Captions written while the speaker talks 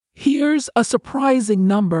Here's a surprising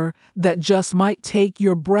number that just might take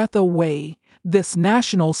your breath away this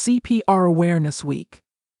National CPR Awareness Week.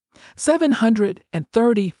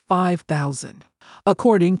 735,000,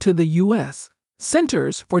 according to the U.S.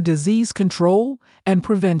 Centers for Disease Control and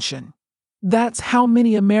Prevention. That's how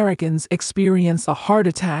many Americans experience a heart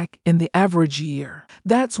attack in the average year.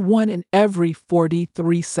 That's 1 in every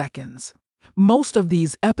 43 seconds. Most of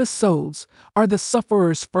these episodes are the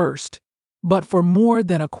sufferer's first, but for more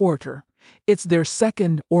than a quarter, it's their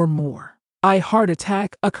second or more. A heart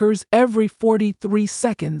attack occurs every 43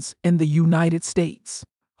 seconds in the United States.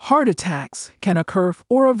 Heart attacks can occur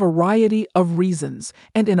for a variety of reasons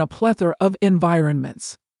and in a plethora of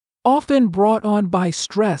environments, often brought on by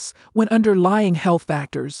stress when underlying health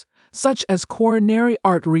factors, such as coronary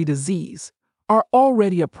artery disease, are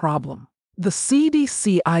already a problem. The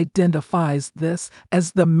CDC identifies this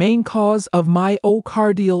as the main cause of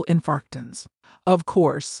myocardial infarctions. Of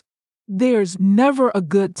course, there's never a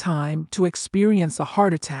good time to experience a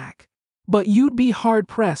heart attack, but you'd be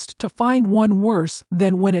hard-pressed to find one worse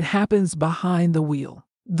than when it happens behind the wheel.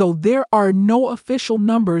 Though there are no official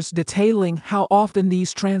numbers detailing how often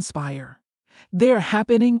these transpire, they're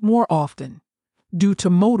happening more often due to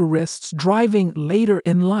motorists driving later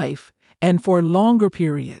in life and for longer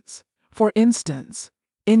periods. For instance,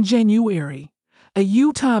 in January, a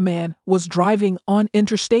Utah man was driving on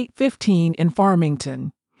Interstate 15 in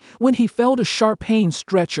Farmington when he felt a sharp pain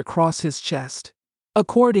stretch across his chest.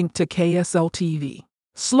 According to KSL-TV,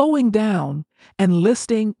 slowing down and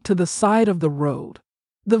listening to the side of the road,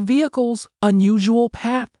 the vehicle's unusual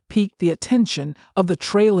path piqued the attention of the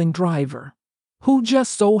trailing driver, who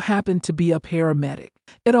just so happened to be a paramedic.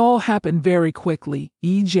 It all happened very quickly,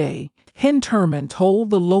 E.J. Hinterman told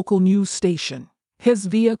the local news station. His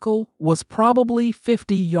vehicle was probably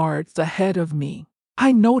 50 yards ahead of me.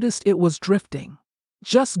 I noticed it was drifting,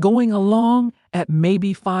 just going along at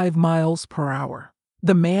maybe 5 miles per hour.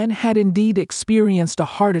 The man had indeed experienced a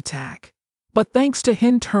heart attack, but thanks to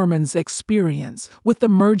Hinterman's experience with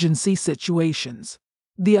emergency situations,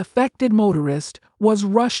 the affected motorist was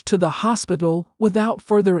rushed to the hospital without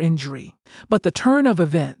further injury. But the turn of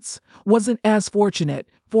events wasn't as fortunate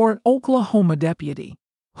for an Oklahoma deputy,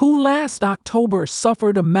 who last October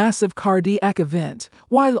suffered a massive cardiac event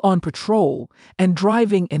while on patrol and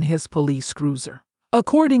driving in his police cruiser.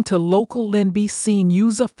 According to local NBC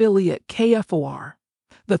News affiliate KFOR,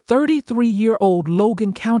 the 33-year-old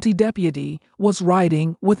Logan County deputy was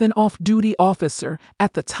riding with an off-duty officer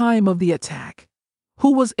at the time of the attack,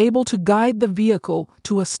 who was able to guide the vehicle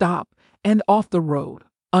to a stop and off the road.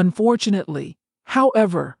 Unfortunately,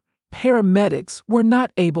 however, paramedics were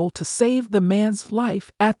not able to save the man's life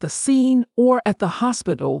at the scene or at the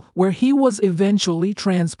hospital where he was eventually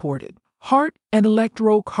transported. Heart and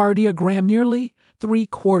electrocardiogram. Nearly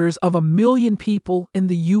 750,000 people in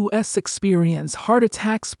the U.S. experience heart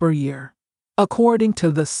attacks per year, according to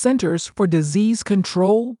the Centers for Disease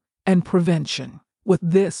Control and Prevention. With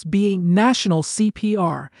this being National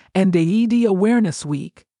CPR and AED Awareness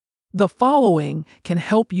Week, the following can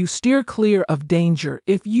help you steer clear of danger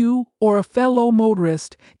if you or a fellow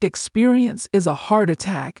motorist experiences a heart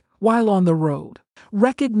attack while on the road.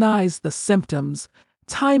 Recognize the symptoms.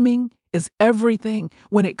 Timing is everything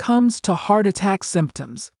when it comes to heart attack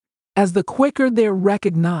symptoms, as the quicker they're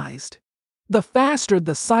recognized, the faster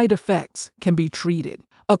the side effects can be treated.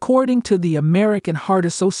 According to the American Heart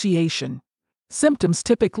Association, symptoms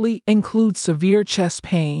typically include severe chest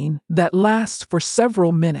pain that lasts for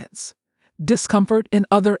several minutes, discomfort in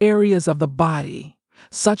other areas of the body,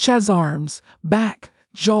 such as arms, back,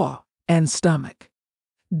 jaw, and stomach,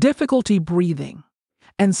 difficulty breathing,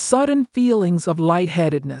 and sudden feelings of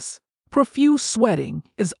lightheadedness. Profuse sweating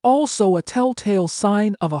is also a telltale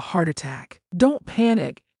sign of a heart attack. Don't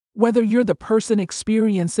panic, whether you're the person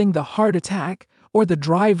experiencing the heart attack or the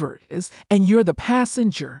driver is and you're the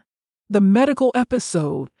passenger. The medical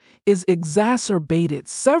episode is exacerbated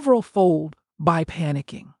several-fold by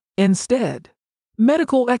panicking. Instead,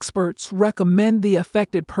 medical experts recommend the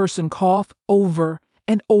affected person cough over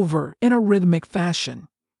and over in a rhythmic fashion,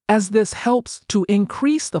 as this helps to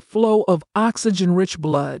increase the flow of oxygen-rich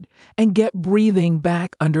blood and get breathing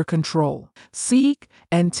back under control. Seek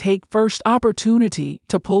and take first opportunity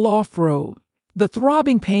to pull off-road. The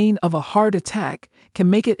throbbing pain of a heart attack can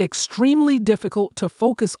make it extremely difficult to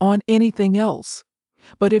focus on anything else.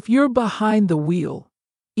 But if you're behind the wheel,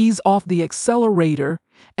 ease off the accelerator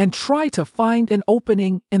and try to find an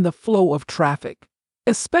opening in the flow of traffic,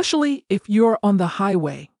 especially if you're on the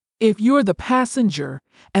highway. If you're the passenger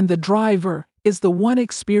and the driver is the one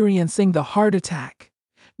experiencing the heart attack,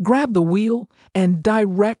 grab the wheel and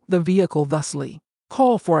direct the vehicle thusly.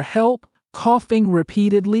 Call for help. Coughing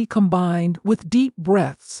repeatedly combined with deep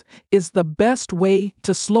breaths is the best way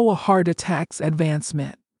to slow a heart attack's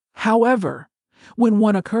advancement. However, when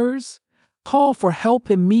one occurs, call for help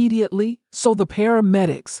immediately so the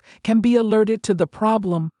paramedics can be alerted to the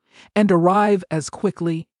problem and arrive as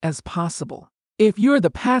quickly as possible. If you're the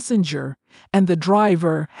passenger and the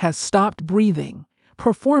driver has stopped breathing,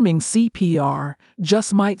 performing CPR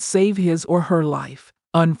just might save his or her life.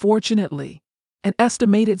 Unfortunately, an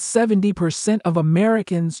estimated 70% of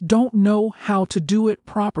Americans don't know how to do it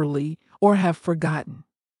properly or have forgotten.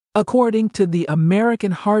 According to the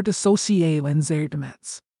American Heart Association,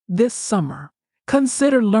 this summer,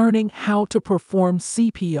 consider learning how to perform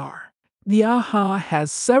CPR. The AHA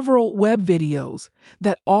has several web videos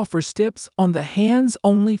that offers tips on the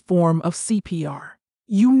hands-only form of CPR.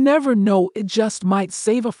 You never know, it just might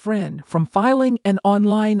save a friend from filing an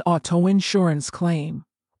online auto insurance claim,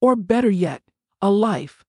 or better yet, a life.